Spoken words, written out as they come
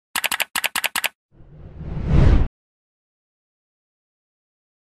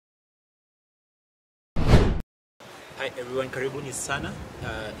Hi everyone, karibuni sana.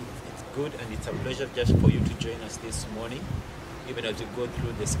 It's good and it's a pleasure just for you to join us this morning, even as we go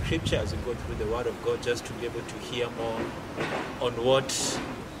through the scripture, as we go through the word of God, just to be able to hear more on what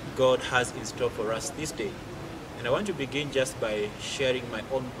God has in store for us this day. And I want to begin just by sharing my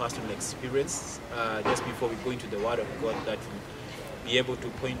own personal experience, just before we go into the word of God, that will be able to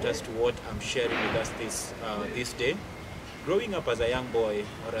point us to what I'm sharing with us this day. Growing up as a young boy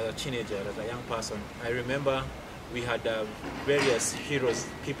or as a teenager, as a young person, I remember we had various heroes,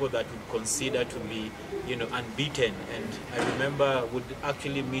 people that would consider to be, unbeaten. And I remember would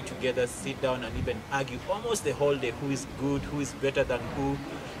actually meet together, sit down and even argue almost the whole day, who is good, who is better than who,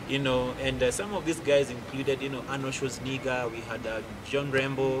 and some of these guys included, Arnold Schwarzenegger, we had John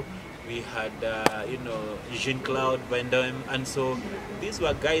Rambo, we had, Jean-Claude Van Damme, and so these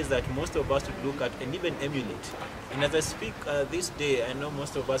were guys that most of us would look at and even emulate. And as I speak this day, I know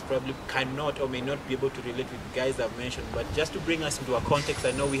most of us probably cannot or may not be able to relate with the guys I've mentioned, but just to bring us into a context,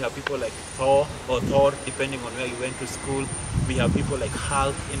 I know we have people like Thor, depending on where you went to school. We have people like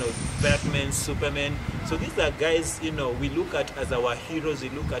Hulk, Batman, Superman. So these are guys, we look at as our heroes, we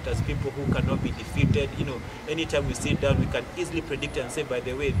look at as people who cannot be defeated. Anytime we sit down, we can easily predict and say, by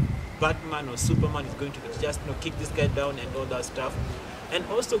the way, Batman or Superman is going to just kick this guy down and all that stuff. And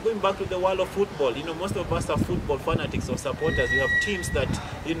also going back to the world of football, most of us are football fanatics or supporters. We have teams that,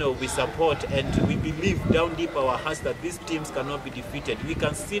 we support, and we believe down deep our hearts that these teams cannot be defeated. We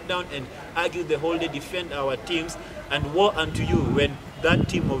can sit down and argue the whole day, defend our teams, and woe unto you when that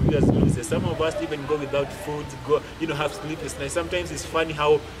team of yours loses. Some of us even go without food, have sleepless nights. Sometimes it's funny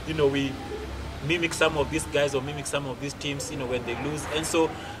how, we mimic some of these guys or mimic some of these teams, when they lose. And so,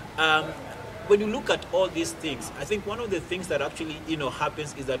 when you look at all these things, I think one of the things that actually,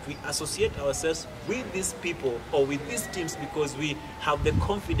 happens is that we associate ourselves with these people or with these teams because we have the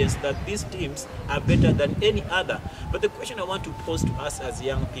confidence that these teams are better than any other. But the question I want to pose to us as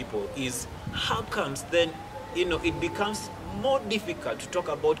young people is, how comes then, it becomes more difficult to talk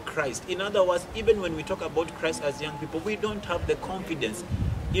about Christ? In other words, even when we talk about Christ as young people, we don't have the confidence,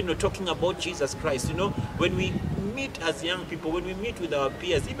 talking about Jesus Christ. When we meet as young people, when we meet with our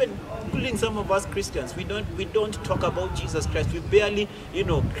peers, even including some of us Christians, we don't talk about Jesus Christ. We barely,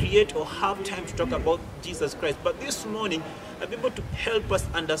 create or have time to talk about Jesus Christ. But this morning, I'm able to help us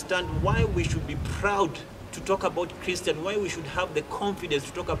understand why we should be proud to talk about Christian, why we should have the confidence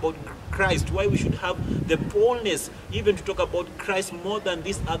to talk about Christ, why we should have the boldness even to talk about Christ more than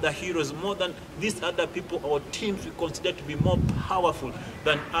these other heroes, more than these other people or teams we consider to be more powerful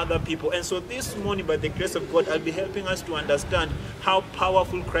than other people. And so this morning, by the grace of God, I'll be helping us to understand how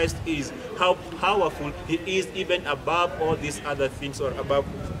powerful Christ is, how powerful He is even above all these other things or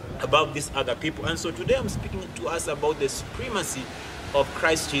above these other people. And so today I'm speaking to us about the supremacy of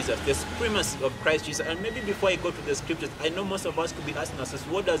Christ Jesus, the supremacy of Christ Jesus. And maybe before I go to the scriptures, I know most of us could be asking ourselves,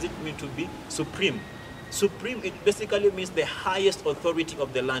 what does it mean to be supreme? Supreme, it basically means the highest authority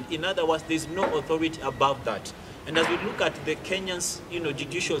of the land. In other words, there's no authority above that. And as we look at the Kenyan's,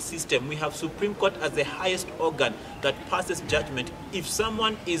 judicial system, we have Supreme Court as the highest organ that passes judgment. If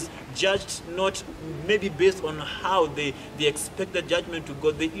someone is judged not maybe based on how they expect the judgment to go,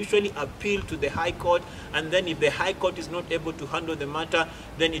 they usually appeal to the High Court, and then if the High Court is not able to handle the matter,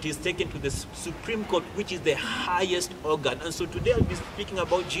 then it is taken to the Supreme Court, which is the highest organ. And so today I'll be speaking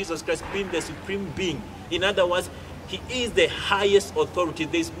about Jesus Christ being the supreme being. In other words, He is the highest authority.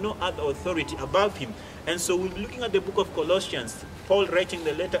 There is no other authority above Him. And so we're looking at the book of Colossians, Paul writing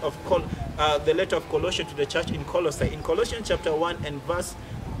the letter of Colossians to the church in Colossae. In Colossians chapter 1 and verse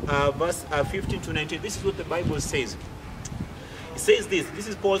 15 to 19, this is what the Bible says. It says this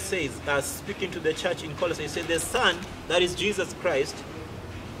is Paul says, speaking to the church in Colossae, he said, the Son, that is Jesus Christ,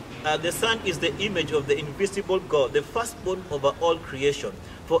 the Son is the image of the invisible God, the firstborn over all creation.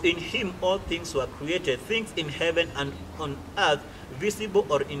 For in Him all things were created, things in heaven and on earth, visible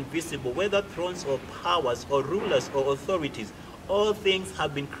or invisible, whether thrones or powers or rulers or authorities. All things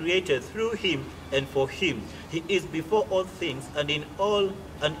have been created through Him and for Him. He is before all things, and in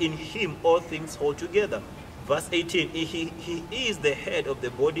Him all things hold together. Verse 18, he is the head of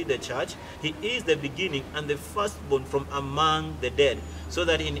the body, the church. He is the beginning and the firstborn from among the dead, so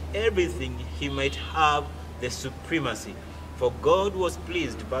that in everything He might have the supremacy. For God was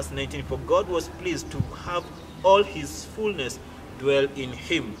pleased, verse 19, for God was pleased to have all His fullness dwell in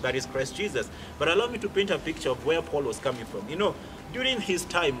Him, that is Christ Jesus. But allow me to paint a picture of where Paul was coming from. during his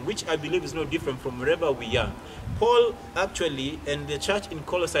time, which I believe is no different from wherever we are, Paul actually and the church in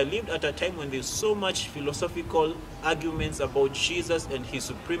Colossae lived at a time when there's so much philosophical arguments about Jesus and his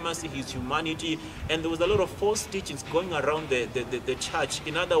supremacy, his humanity, and there was a lot of false teachings going around the church.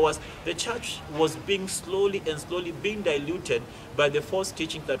 In other words, the church was being slowly being diluted by the false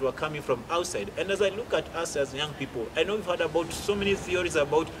teachings that were coming from outside. And as I look at us as young people, I know we've heard about so many theories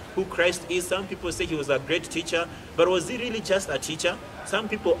about who Christ is. Some people say he was a great teacher, but was he really just a teacher? Some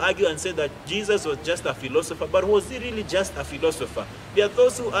people argue and say that Jesus was just a philosopher, but was he really just a philosopher? There are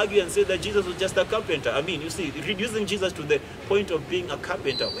those who argue and say that Jesus was just a carpenter. I mean, you see, reducing Jesus to the point of being a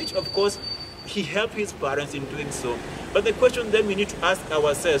carpenter, which of course he helped his parents in doing so. But the question then we need to ask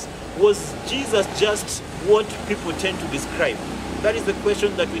ourselves, was Jesus just what people tend to describe? That is the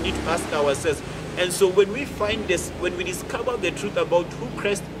question that we need to ask ourselves. And so when we find this, when we discover the truth about who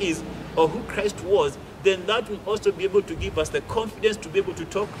Christ is or who Christ was, then that will also be able to give us the confidence to be able to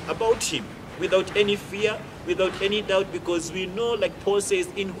talk about him without any fear, without any doubt, because we know, like Paul says,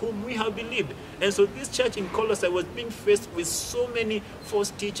 in whom we have believed. And so this church in Colossae was being faced with so many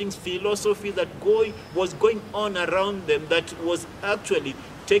false teachings, philosophy that was going on around them that was actually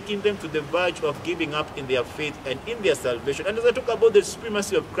taking them to the verge of giving up in their faith and in their salvation. And as I talk about the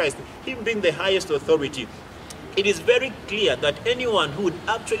supremacy of Christ, him being the highest authority, it is very clear that anyone who would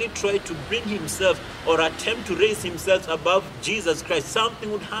actually try to bring himself or attempt to raise himself above Jesus Christ,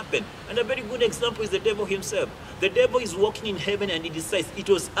 something would happen. And a very good example is the devil himself. The devil is walking in heaven and he decides, it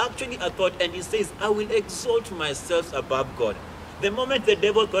was actually a thought, and he says, I will exalt myself above God. The moment the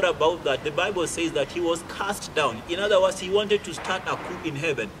devil thought about that, the Bible says that he was cast down. In other words, he wanted to start a coup in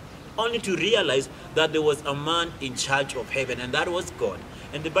heaven, only to realize that there was a man in charge of heaven, and that was God.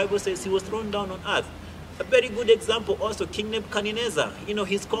 And the Bible says he was thrown down on earth. A very good example also, King Nebuchadnezzar. You know,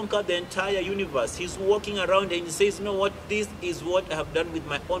 he's conquered the entire universe. He's walking around and he says, you know what, this is what I have done with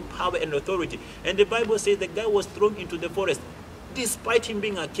my own power and authority. And the Bible says the guy was thrown into the forest. Despite him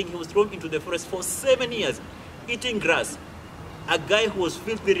being a king, he was thrown into the forest for 7 years, eating grass. A guy who was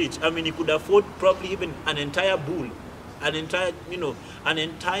filthy rich. I mean, he could afford probably even an entire bull, an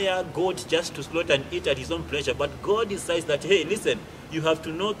entire goat just to slaughter and eat at his own pleasure. But God decides that, hey, listen, you have to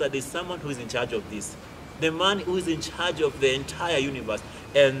know that there's someone who is in charge of this. The man who is in charge of the entire universe,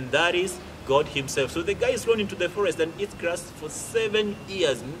 and that is God himself. So the guy is thrown into the forest and eats grass for 7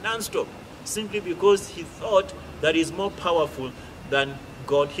 years non-stop, simply because he thought that he's more powerful than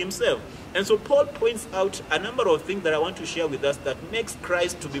God himself. And so Paul points out a number of things that I want to share with us that makes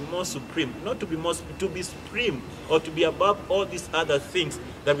Christ to be more supreme, not to be more, to be supreme or to be above all these other things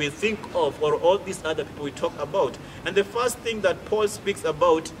that we think of or all these other people we talk about. And the first thing that Paul speaks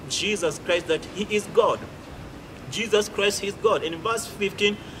about Jesus Christ, that he is God. Jesus Christ is God. In verse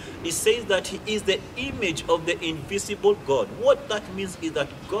 15, it says that he is the image of the invisible God. What that means is that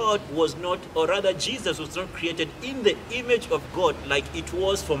God was not, or rather Jesus was not created in the image of God like it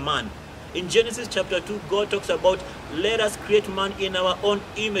was for man. In Genesis chapter 2, God talks about, let us create man in our own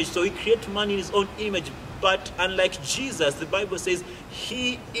image. So he created man in his own image. But unlike Jesus, the Bible says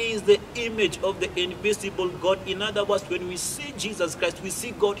he is the image of the invisible God. In other words, when we see Jesus Christ, we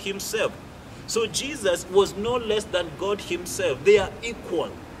see God himself. So Jesus was no less than God himself. They are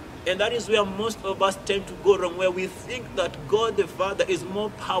equal. And that is where most of us tend to go wrong, where we think that God the Father is more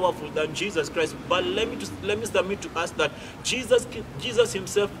powerful than Jesus Christ. But let me submit to us that Jesus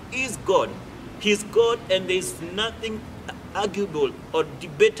himself is God. He's God, and there is nothing arguable or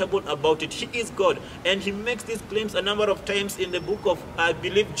debatable about it. He is God, and he makes these claims a number of times in the book of, I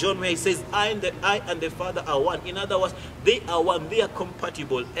believe, John, where he says, I and the Father are one. In other words, they are one, they are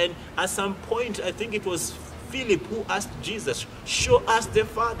compatible. And at some point, I think it was Philip who asked Jesus, show us the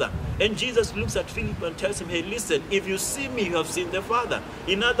Father. And Jesus looks at Philip and tells him, hey, listen, if you see me, you have seen the Father.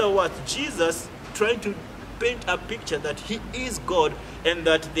 In other words, Jesus trying to paint a picture that he is God and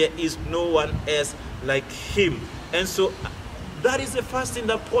that there is no one else like him. And so that is the first thing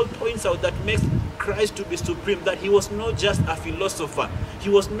that Paul points out that makes Christ to be supreme, that he was not just a philosopher. He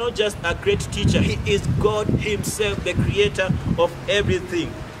was not just a great teacher. He is God himself, the creator of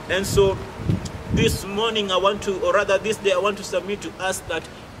everything. And so this morning this day I want to submit to us that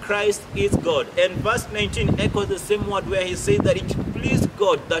Christ is God. And verse 19 echoes the same word where he says that it pleased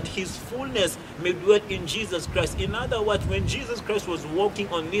God that his fullness may dwell in Jesus Christ. In other words, when Jesus Christ was walking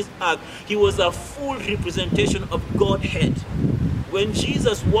on this earth, he was a full representation of Godhead. When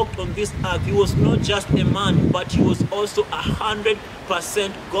Jesus walked on this earth, he was not just a man, but he was also 100%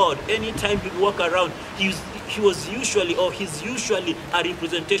 God. Anytime he walked around, he's usually a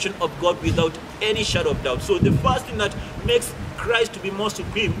representation of God without any shadow of doubt. So the first thing that makes Christ to to be more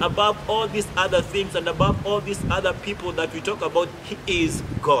supreme above all these other things and above all these other people that we talk about. He is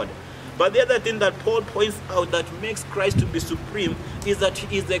God. But the other thing that Paul points out that makes Christ to be supreme is that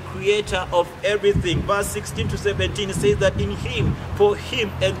he is the creator of everything. Verse 16 to 17 says that in him, for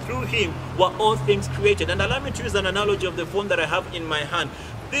him, and through him were all things created. And allow me to use an analogy of the phone that I have in my hand.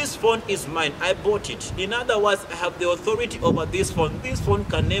 This phone is mine. I bought it. In other words, I have the authority over this phone. This phone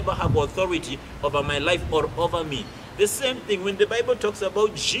can never have authority over my life or over me. The same thing when the Bible talks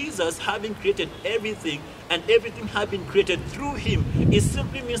about Jesus having created everything and everything having created through him, it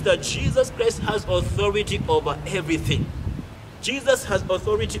simply means that Jesus Christ has authority over everything. Jesus has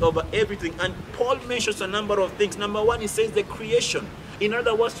authority over everything. And Paul mentions a number of things. Number one, he says the creation. In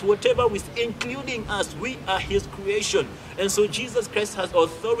other words, whatever is including us, we are his creation. And so Jesus Christ has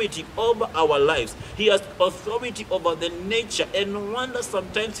authority over our lives. He has authority over the nature. And no wonder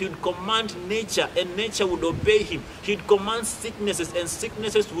sometimes he would command nature and nature would obey him. He'd command sicknesses and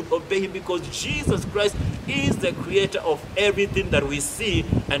sicknesses would obey him, because Jesus Christ is the creator of everything that we see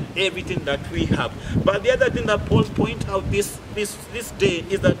and everything that we have. But the other thing that Paul points out this day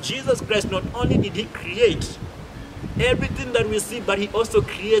is that Jesus Christ, not only did he create everything that we see, but he also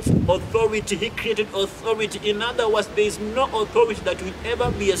creates authority. He created authority. In other words, there is no authority that will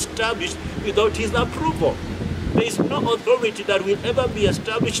ever be established without his approval. There is no authority that will ever be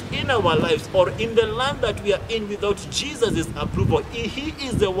established in our lives or in the land that we are in without Jesus' approval. He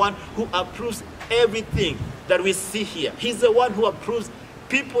is the one who approves everything that we see here. He's the one who approves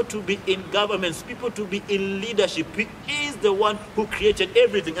people to be in governments, people to be in leadership. He is the one who created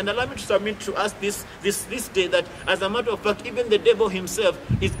everything. And allow me to submit to us this day that, as a matter of fact, even the devil himself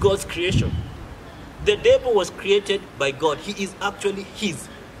is God's creation. The devil was created by God. He is actually his.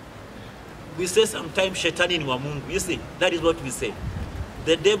 We say sometimes Shetani ni wa Mungu. You see, that is what we say.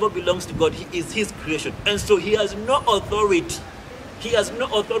 The devil belongs to God. He is his creation. And so he has no authority. He has no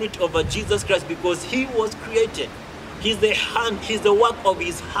authority over Jesus Christ because he was created. He's the hand, he's the work of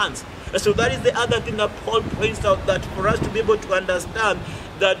his hands. And so that is the other thing that Paul points out, that for us to be able to understand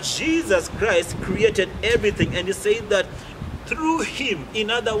that Jesus Christ created everything. And he says that through him, in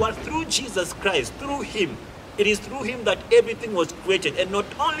other words, through Jesus Christ, through him, it is through him that everything was created. And not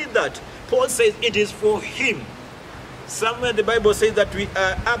only that, Paul says it is for him. Somewhere the Bible says that we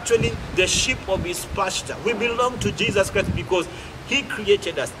are actually the sheep of his pasture. We belong to Jesus Christ because he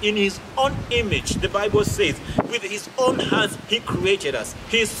created us in his own image. The Bible says, with his own hands, he created us.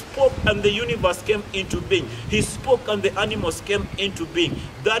 He spoke and the universe came into being. He spoke and the animals came into being.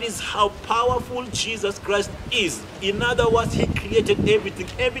 That is how powerful Jesus Christ is. In other words, he created everything.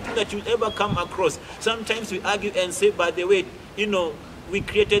 Everything that you'll ever come across. Sometimes we argue and say, by the way, we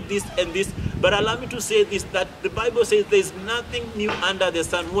created this and this. But allow me to say this, that the Bible says there is nothing new under the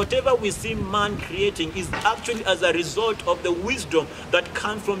sun. Whatever we see man creating is actually as a result of the wisdom that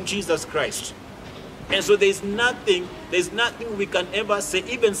comes from Jesus Christ. And so there's nothing we can ever say.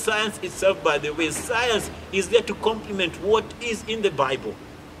 Even science itself, by the way, science is there to complement what is in the Bible.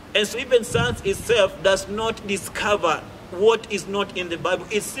 And so even science itself does not discover what is not in the Bible.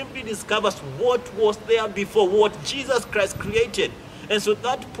 It simply discovers what was there before, what Jesus Christ created. And so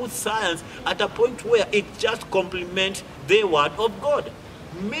that puts science at a point where it just complements the word of God.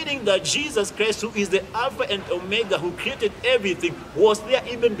 Meaning that Jesus Christ, who is the Alpha and Omega, who created everything, was there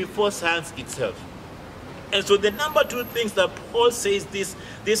even before science itself. And so the number two things that Paul says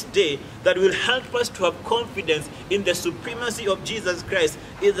this day that will help us to have confidence in the supremacy of Jesus Christ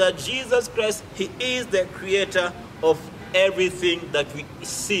is that Jesus Christ, he is the creator of everything that we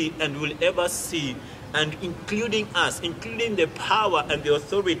see and will ever see, and including us, including the power and the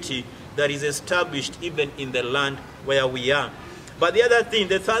authority that is established even in the land where we are. But the other thing,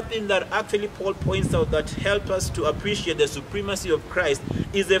 the third thing that actually Paul points out that helps us to appreciate the supremacy of Christ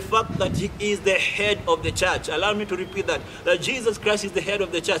is the fact that he is the head of the church. Allow me to repeat that Jesus Christ is the head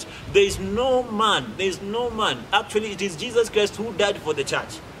of the church. There is no man. Actually, it is Jesus Christ who died for the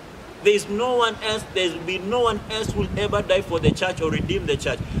church. There is no one else, there will be no one else who will ever die for the church or redeem the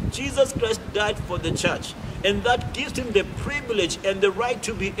church. Jesus Christ died for the church. And that gives him the privilege and the right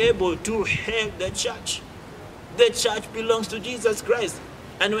to be able to head the church. The church belongs to Jesus Christ.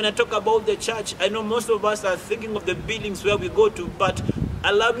 And when I talk about the church, I know most of us are thinking of the buildings where we go to, but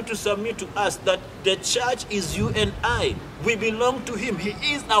allow me to submit to us that the church is you and I. We belong to him.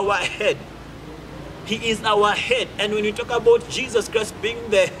 He is our head. He is our head. And when you talk about Jesus Christ being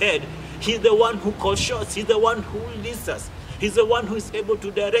the head, he's the one who calls shots. He's the one who leads us. He's the one who is able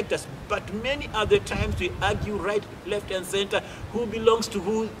to direct us. But many other times we argue right, left, and center who belongs to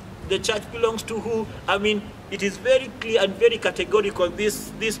who The church belongs to who? I mean, it is very clear and very categorical this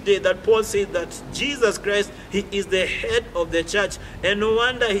day that Paul says that Jesus Christ, he is the head of the church. And no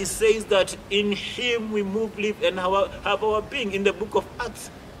wonder he says that in him we move, live, and have our being. In the book of Acts,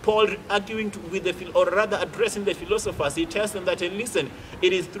 Paul arguing or rather addressing the philosophers, he tells them that, listen,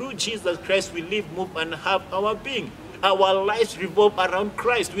 it is through Jesus Christ we live, move, and have our being. Our lives revolve around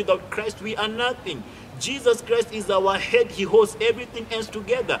Christ. Without Christ, we are nothing. Jesus Christ is our head. He holds everything else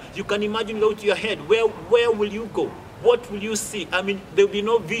together. You can imagine, go to your head. Where will you go? What will you see? I mean, there will be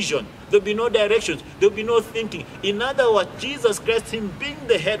no vision. There will be no directions. There will be no thinking. In other words, Jesus Christ, him being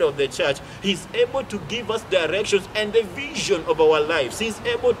the head of the church, he's able to give us directions and the vision of our lives. He's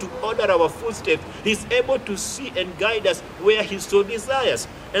able to order our footsteps. He's able to see and guide us where he so desires.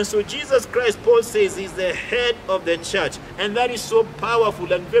 And so Jesus Christ, Paul says, is the head of the church. And that is so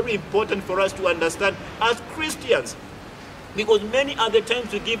powerful and very important for us to understand as Christians. Because many other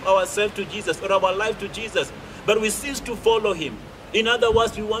times we give ourselves to Jesus or our life to Jesus, but we cease to follow him. In other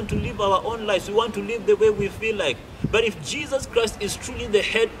words, we want to live our own lives. We want to live the way we feel like. But if Jesus Christ is truly the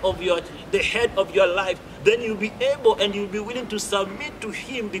head of your life, then you'll be able and you'll be willing to submit to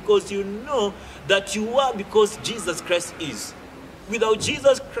him, because you know that you are because Jesus Christ is. Without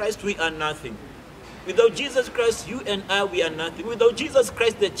Jesus Christ, we are nothing. Without Jesus Christ, you and I, we are nothing. Without Jesus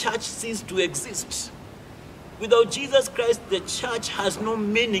Christ, the church ceases to exist. Without Jesus Christ, the church has no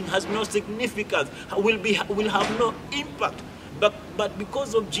meaning, has no significance, will have no impact. But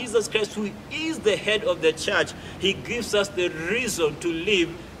because of Jesus Christ, who is the head of the church, he gives us the reason to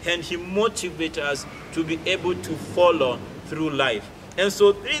live, and he motivates us to be able to follow through life. And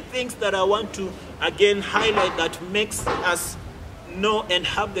so 3 things that I want to again highlight that makes us know and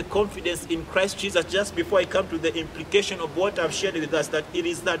have the confidence in Christ Jesus, just before I come to the implication of what I've shared with us, that it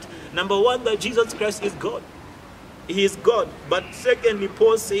is that, number 1, that Jesus Christ is God. He is God. But secondly,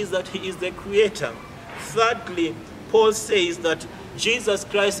 Paul says that he is the creator. Thirdly, Paul says that Jesus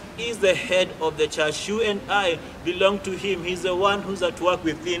Christ is the head of the church. You and I belong to him. He's the one who's at work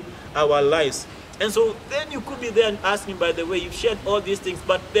within our lives. And so then you could be there and asking, by the way, you've shared all these things,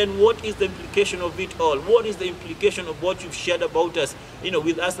 but then what is the implication of it all? What is the implication of what you've shared about us,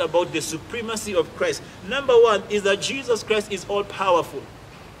 with us, about the supremacy of Christ? Number 1 is that Jesus Christ is all powerful.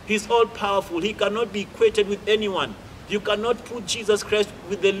 He's all powerful. He cannot be equated with anyone. You cannot put Jesus Christ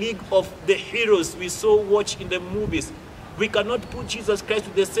with the league of the heroes we so watch in the movies. We cannot put Jesus Christ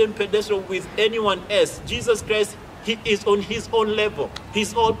with the same pedestal with anyone else. Jesus Christ, he is on his own level.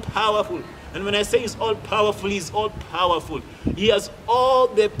 He's all powerful. And when I say he's all powerful, he's all powerful. He has all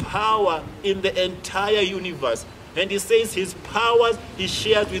the power in the entire universe. And he says his powers he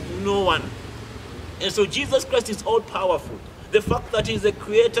shares with no one. And so Jesus Christ is all powerful. The fact that he's the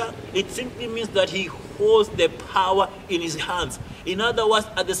creator, it simply means that he holds the power in his hands. In other words,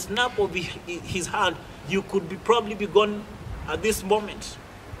 at the snap of his hand, you could probably be gone at this moment.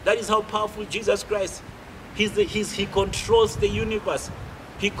 That is how powerful Jesus Christ is. He controls the universe.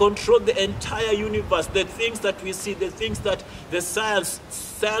 He controls the entire universe. The things that we see, the things that the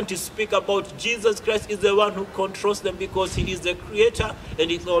scientists speak about, Jesus Christ is the one who controls them, because he is the creator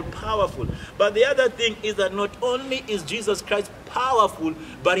and he's all powerful. But the other thing is that not only is Jesus Christ powerful,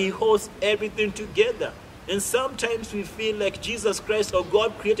 but he holds everything together. And sometimes we feel like Jesus Christ or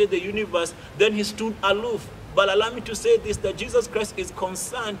God created the universe, then he stood aloof. But allow me to say this, that Jesus Christ is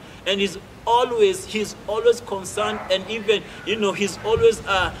concerned, and he's always concerned, and even, he's always,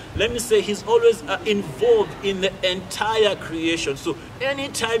 he's always involved in the entire creation. So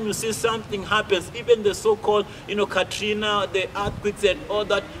anytime you see something happens, even the so-called, Katrina, the earthquakes and all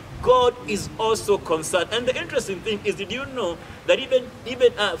that, God is also concerned. And the interesting thing is, did you know that even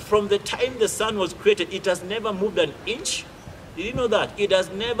from the time the sun was created, it has never moved an inch? Did you know that? It has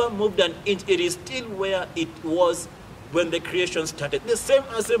never moved an inch. It is still where it was when the creation started. The same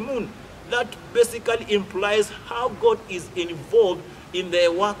as the moon. That basically implies how God is involved in the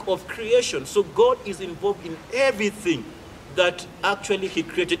work of creation. So God is involved in everything that actually he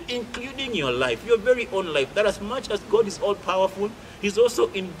created, including your life, your very own life. That as much as God is all powerful, he's also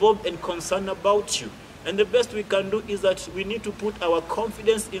involved and concerned about you. And the best we can do is that we need to put our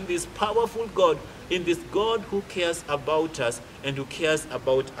confidence in this powerful God, in this God who cares about us and who cares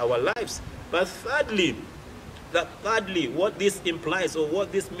about our lives. But thirdly, what this implies, or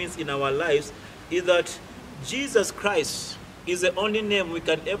what this means in our lives, is that Jesus Christ is the only name we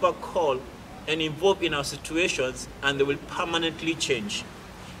can ever call and invoke in our situations, and they will permanently change.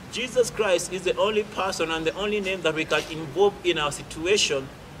 Jesus Christ is the only person and the only name that we can invoke in our situation,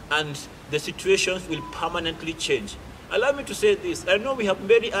 and the situations will permanently change. Allow me to say this. I know we have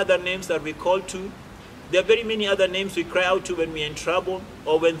many other names that we call to, There are very many other names we cry out to when we are in trouble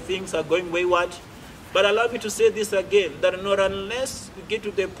or when things are going wayward. But allow me to say this again, that not unless you get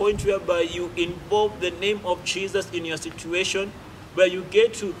to the point whereby you involve the name of Jesus in your situation, where you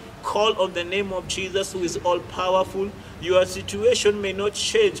get to call on the name of Jesus, who is all-powerful, your situation may not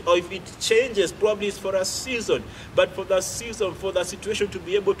change, or if it changes, probably it's for a season. But for the season, for the situation to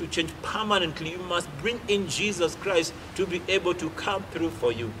be able to change permanently, you must bring in Jesus Christ to be able to come through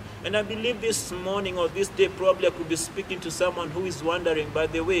for you. And I believe this morning or this day, probably I could be speaking to someone who is wondering, by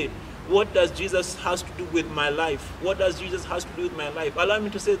the way, what does Jesus has to do with my life? What does Jesus has to do with my life? Allow me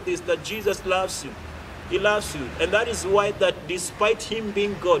to say this, that Jesus loves you. He loves you. And that is why that despite him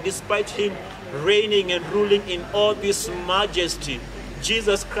being God, despite him reigning and ruling in all this majesty,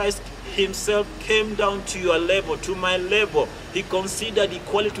 Jesus Christ himself came down to your level, to my level. He considered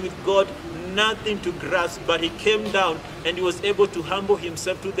equality with God nothing to grasp, but he came down and he was able to humble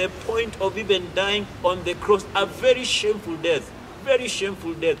himself to the point of even dying on the cross, a very shameful death. Very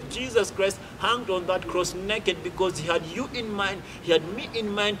shameful death. Jesus Christ hung on that cross naked because he had you in mind, he had me in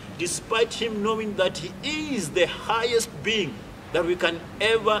mind, despite him knowing that he is the highest being that we can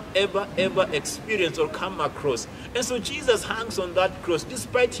ever experience or come across. And so Jesus hangs on that cross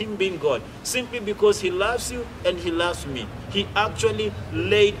despite him being God, simply because he loves you and he loves me. He actually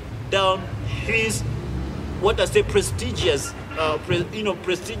laid down his, what I say, prestigious,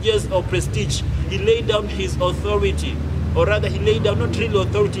 prestigious or prestige. He laid down his authority. Or rather, he laid down not real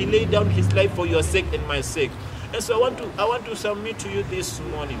authority, he laid down his life for your sake and my sake. And so I want to submit to you this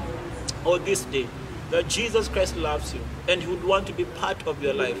morning or this day that Jesus Christ loves you and he would want to be part of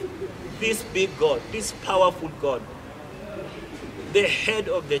your life. This big God, this powerful God, the head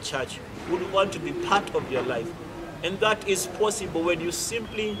of the church, would want to be part of your life. And that is possible when you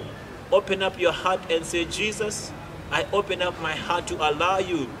simply open up your heart and say, Jesus, I open up my heart to allow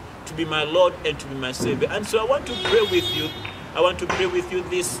you to be my Lord and to be my Savior. And so I want to pray with you. I want to pray with you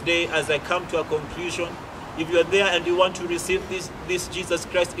this day as I come to a conclusion. If you are there and you want to receive this Jesus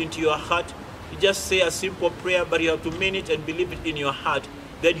Christ into your heart, you just say a simple prayer, but you have to mean it and believe it in your heart.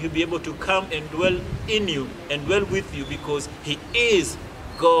 Then he'll be able to come and dwell in you and dwell with you, because he is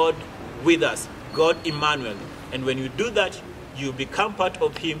God with us, God Emmanuel. And when you do that, you become part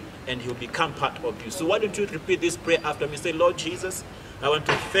of him and he'll become part of you. So why don't you repeat this prayer after me? Say, Lord Jesus, I want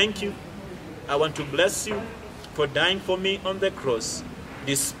to thank you. I want to bless you for dying for me on the cross,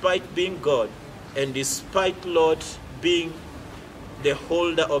 despite being God and despite, Lord, being the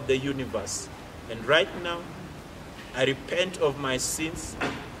holder of the universe. And right now, I repent of my sins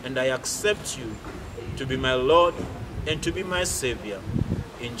and I accept you to be my Lord and to be my Savior.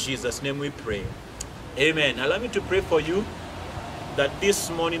 In Jesus' name we pray. Amen. Allow me to pray for you that this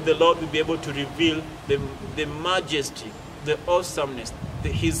morning the Lord will be able to reveal the majesty, the awesomeness,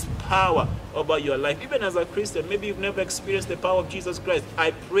 his power over your life. Even as a Christian, maybe you've never experienced the power of Jesus Christ.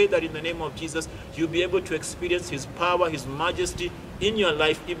 I pray that in the name of Jesus, you'll be able to experience his power, his majesty in your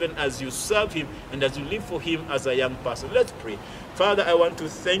life, even as you serve him and as you live for him as a young person. Let's pray. Father, I want to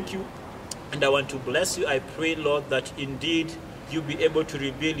thank you and I want to bless you. I pray, Lord, that indeed you'll be able to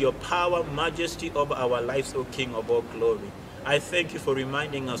reveal your power, majesty over our lives, O King of all glory. I thank you for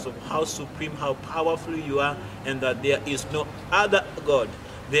reminding us of how supreme, how powerful you are, and that there is no other God.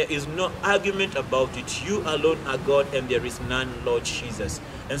 There is no argument about it. You alone are God, and there is none, Lord Jesus.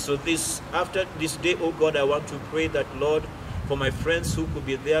 And so after this day, oh God, I want to pray that, Lord, for my friends who could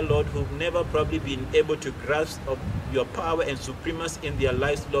be there, Lord, who've never probably been able to grasp of your power and supremacy in their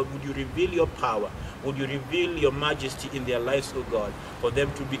lives, Lord, would you reveal your power? Would you reveal your majesty in their lives, oh God, for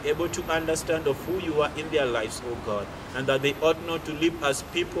them to be able to understand of who you are in their lives, oh God, and that they ought not to live as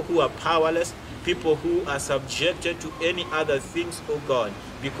people who are powerless, people who are subjected to any other things, oh God,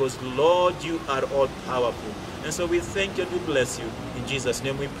 because, Lord, you are all powerful. And so we thank you and we bless you. In Jesus'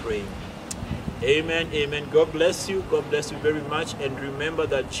 name we pray. Amen, amen. God bless you. God bless you very much. And remember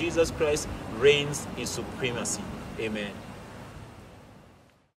that Jesus Christ reigns in supremacy. Amen.